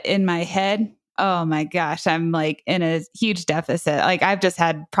 but in my head, oh my gosh, I'm like in a huge deficit. Like I've just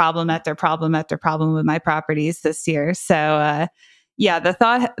had problem after problem after problem with my properties this year. So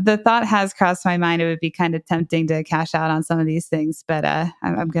the thought has crossed my mind. It would be kind of tempting to cash out on some of these things, but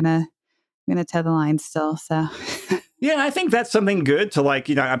I'm gonna toe the line still. So Yeah, I think that's something good to like,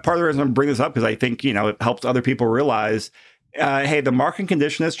 part of the reason I'm bringing this up, because I think, it helps other people realize, hey, the market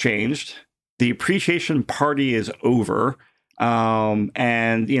condition has changed. The appreciation party is over. And,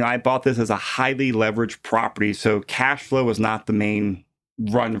 I bought this as a highly leveraged property. So cash flow was not the main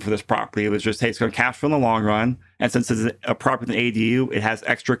run for this property. It was just, hey, it's going to cash flow in the long run. And since it's a property in ADU, it has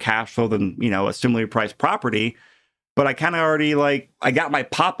extra cash flow than, a similarly priced property. But I kind of already I got my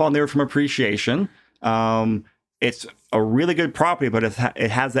pop on there from appreciation. It's a really good property, but it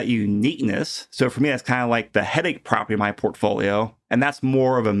has that uniqueness. So for me, that's kind of like the headache property in my portfolio. And that's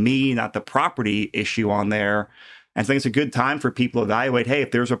more of a me, not the property issue on there. And so I think it's a good time for people to evaluate, hey, if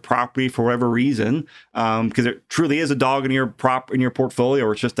there's a property for whatever reason, because it truly is a dog in your portfolio,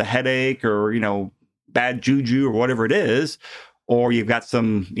 or it's just a headache, or, bad juju, or whatever it is, or you've got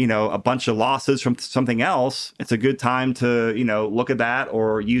some, a bunch of losses from something else, it's a good time to, look at that,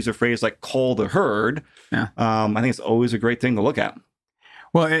 or use a phrase like cull the herd. Yeah. I think it's always a great thing to look at.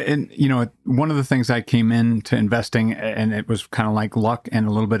 Well, and one of the things I came into investing, and it was kind of like luck and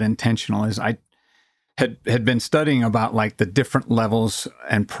a little bit intentional, is I had been studying about like the different levels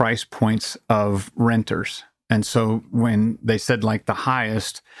and price points of renters. And so when they said like the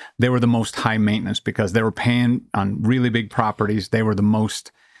highest, they were the most high maintenance because they were paying on really big properties. They were the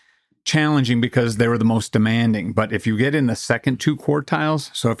most challenging because they were the most demanding. But if you get in the second two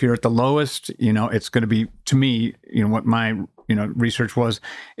quartiles, so if you're at the lowest, it's going to be, to me, what my research was,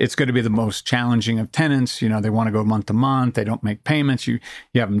 it's going to be the most challenging of tenants. They want to go month to month. They don't make payments. You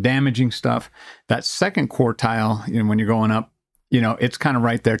have them damaging stuff. That second quartile, when you're going up, it's kind of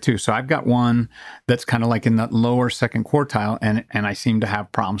right there too. So I've got one that's kind of like in the lower second quartile, and I seem to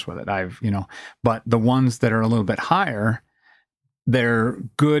have problems with it. But the ones that are a little bit higher, they're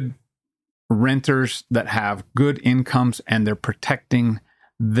good renters that have good incomes, and they're protecting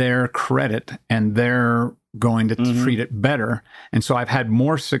their credit, and they're going to treat it better. And so I've had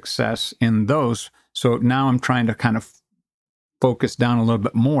more success in those. So now I'm trying to kind of focus down a little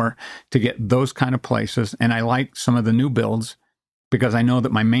bit more to get those kind of places. And I like some of the new builds because I know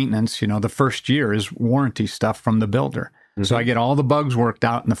that my maintenance, the first year is warranty stuff from the builder. Mm-hmm. So I get all the bugs worked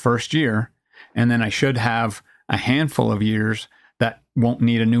out in the first year, and then I should have a handful of years that won't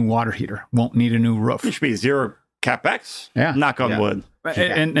need a new water heater, won't need a new roof. It should be zero CapEx. Yeah. Knock on wood.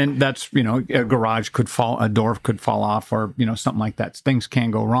 And that's, a garage could fall, a door could fall off, or, something like that. Things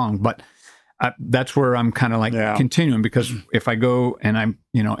can go wrong. But that's where I'm kind of like continuing, because if I go and I'm,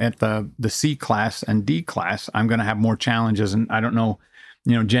 at the C class and D class, I'm going to have more challenges. And I don't know,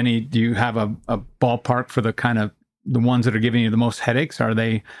 Jenny, do you have a ballpark for the kind of the ones that are giving you the most headaches? Are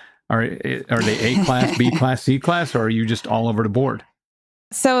they A class, B class, C class, or are you just all over the board?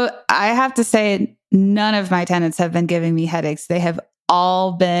 So I have to say, none of my tenants have been giving me headaches. They have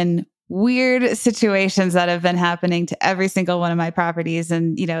all been weird situations that have been happening to every single one of my properties.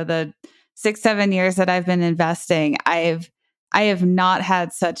 And, the 6-7 years that I've been investing, I have not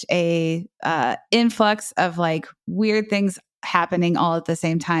had such a influx of like weird things happening all at the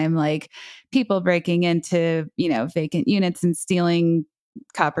same time, like people breaking into, vacant units and stealing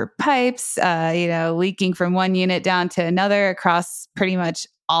copper pipes, leaking from one unit down to another across pretty much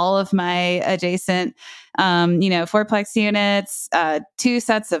all of my adjacent, fourplex units, 2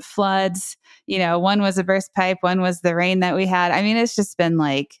 sets of floods. One was a burst pipe, one was the rain that we had. I mean, it's just been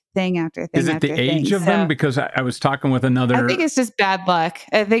like thing after thing. Is it the age of them? Because I was talking with another. I think it's just bad luck.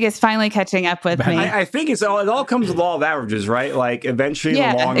 I think it's finally catching up with me. I think it all comes with law of averages, right? Like eventually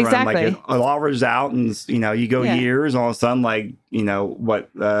in the long run, like it all averages out, and you go years, and all of a sudden, like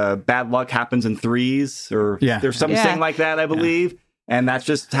bad luck happens in threes, or there's some saying like that, I believe, and that's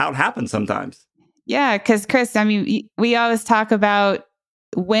just how it happens sometimes. Yeah, because Chris, I mean, we always talk about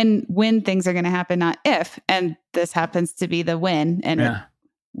when things are going to happen, not if, and this happens to be the when, and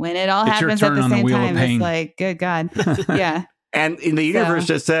when it all happens at the same time, it's like, good God. Yeah. And in the universe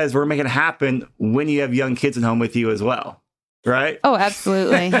just says we're making it happen when you have young kids at home with you as well. Right? Oh,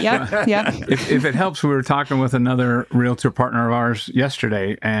 absolutely. Yep. If it helps, we were talking with another realtor partner of ours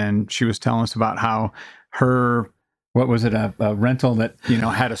yesterday, and she was telling us about how her, what was it, a rental that,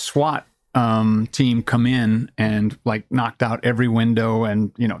 had a SWAT team come in and like knocked out every window,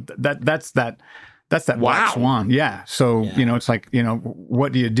 and that's that black swan. Yeah. So, it's like,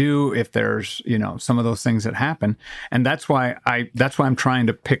 what do you do if there's, some of those things that happen? And that's why I'm trying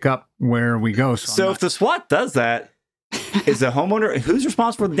to pick up where we go. So if the SWAT does that, is the homeowner, who's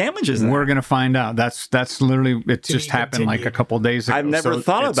responsible for the damages? We're going to find out. That's literally, it just happened like a couple of days ago. I've never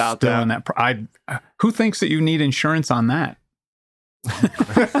thought about that. Who thinks that you need insurance on that?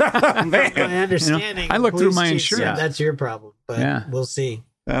 Man. My understanding. I looked through my insurance. That's your problem, but we'll see.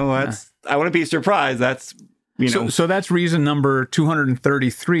 Oh, I wouldn't be surprised. That's, So that's reason number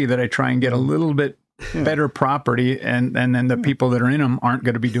 233 that I try and get a little bit better property, and then the people that are in them aren't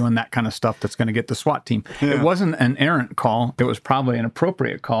going to be doing that kind of stuff that's going to get the SWAT team. Yeah. It wasn't an errant call. It was probably an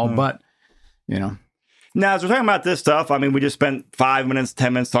appropriate call, but, Now, as we're talking about this stuff, I mean, we just spent 5 minutes,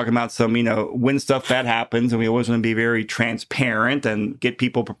 10 minutes talking about some, when stuff bad happens, and we always want to be very transparent and get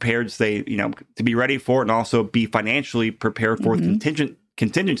people prepared to to be ready for it, and also be financially prepared for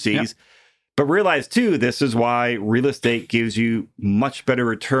contingencies. Yep. But realize, too, this is why real estate gives you much better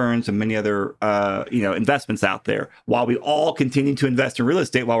returns than many other, investments out there. While we all continue to invest in real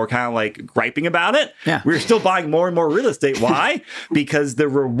estate, while we're kind of like griping about it, we're still buying more and more real estate. Why? Because the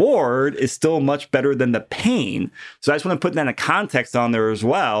reward is still much better than the pain. So I just want to put that in a context on there as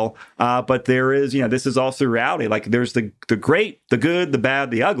well. But there is, this is also reality. Like there's the great, the good, the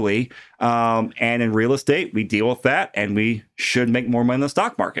bad, the ugly. And in real estate, we deal with that, and we should make more money in the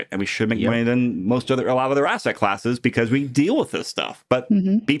stock market, and we should make money than a lot of other asset classes, because we deal with this stuff. But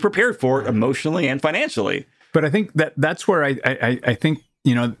be prepared for it emotionally and financially. But I think that's where I think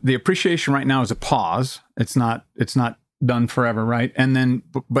the appreciation right now is a pause. It's not done forever, right? And then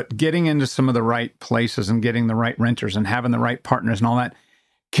but getting into some of the right places and getting the right renters and having the right partners and all that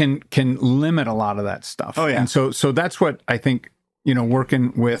can limit a lot of that stuff. Oh yeah. And so that's what I think.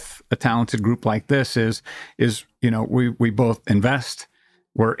 Working with a talented group like this is we both invest.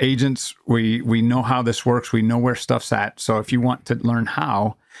 We're agents. We know how this works. We know where stuff's at. So if you want to learn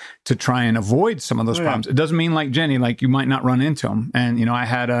how to try and avoid some of those problems, it doesn't mean like Jenny, like you might not run into them. And I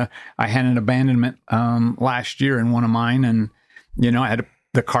had an abandonment last year in one of mine, and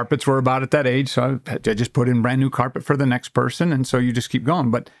the carpets were about at that age, so I just put in brand new carpet for the next person, and so you just keep going.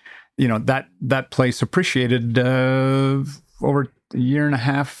 But that place appreciated. Over a year and a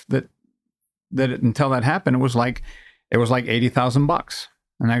half until that happened, it was like $80,000.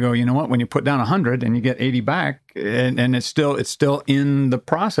 And I go, you know what? When you put down 100 and you get 80 back, and it's still in the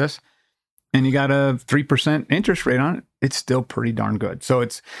process, and you got a 3% interest rate on it, it's still pretty darn good. So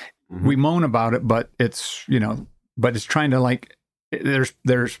we moan about it, but it's but it's trying to like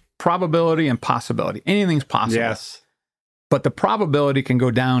there's probability and possibility. Anything's possible. Yes, but the probability can go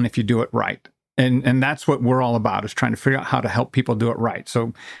down if you do it right. And that's what we're all about, is trying to figure out how to help people do it right.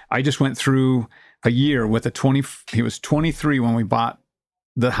 So I just went through a year with he was 23 when we bought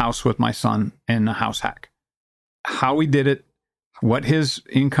the house with my son in a house hack. How we did it, what his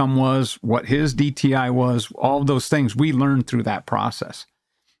income was, what his DTI was, all of those things we learned through that process.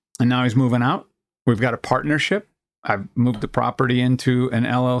 And now he's moving out. We've got a partnership. I've moved the property into an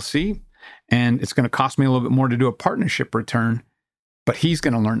LLC, and it's going to cost me a little bit more to do a partnership return, but he's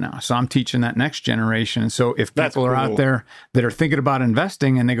going to learn now. So I'm teaching that next generation. And so if That's people are cool. out there that are thinking about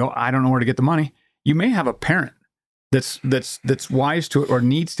investing and they go, I don't know where to get the money, you may have a parent that's wise to it or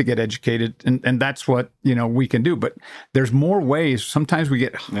needs to get educated, and that's what we can do. But there's more ways. Sometimes we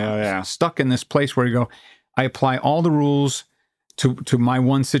get stuck in this place where you go, I apply all the rules to my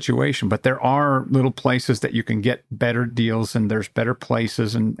one situation, but there are little places that you can get better deals, and there's better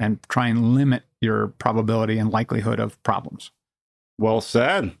places, and try and limit your probability and likelihood of problems. Well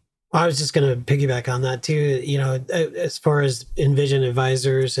said. I was just going to piggyback on that too. As far as Envision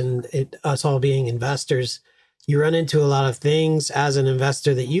advisors and us all being investors, you run into a lot of things as an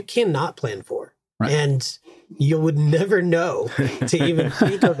investor that you cannot plan for. Right. And you would never know to even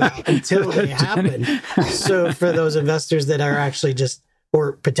think about until they happen. So for those investors that are actually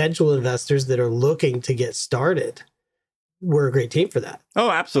or potential investors that are looking to get started, we're a great team for that. Oh,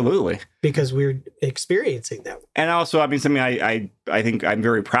 absolutely. Because we're experiencing that. And also, something I think I'm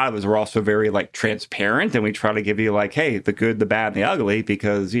very proud of is we're also very transparent, and we try to give you hey, the good, the bad, and the ugly,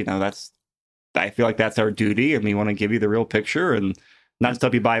 because, I feel like that's our duty, and we want to give you the real picture, and not just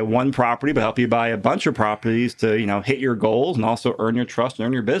help you buy one property, but help you buy a bunch of properties to, hit your goals and also earn your trust and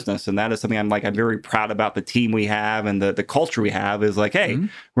earn your business. And that is something I'm very proud about the team we have and the culture we have is hey,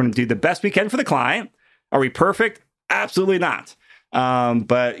 we're going to do the best we can for the client. Are we perfect? Absolutely not.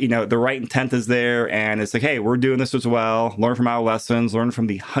 But the right intent is there, and it's hey, we're doing this as well. Learn from our lessons, learn from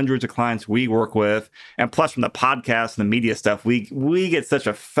the hundreds of clients we work with, and plus from the podcast and the media stuff, we get such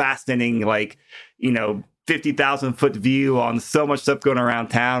a fascinating 50,000 foot view on so much stuff going around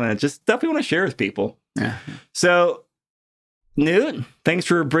town, and it's just stuff we want to share with people. Yeah. So, Newt, thanks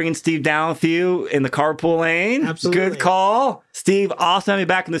for bringing Steve down with you in the carpool lane. Absolutely. Good call. Steve, awesome to have you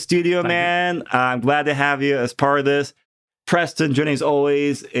back in the studio, man. I'm glad to have you as part of this. Preston, Jenny, as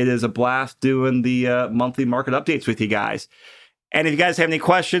always, it is a blast doing the monthly market updates with you guys. And if you guys have any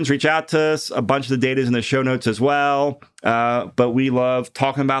questions, reach out to us. A bunch of the data is in the show notes as well. But we love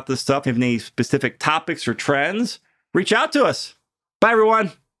talking about this stuff. If you have any specific topics or trends, reach out to us. Bye,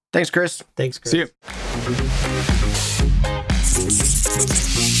 everyone. Thanks, Chris. Thanks, Chris. See you.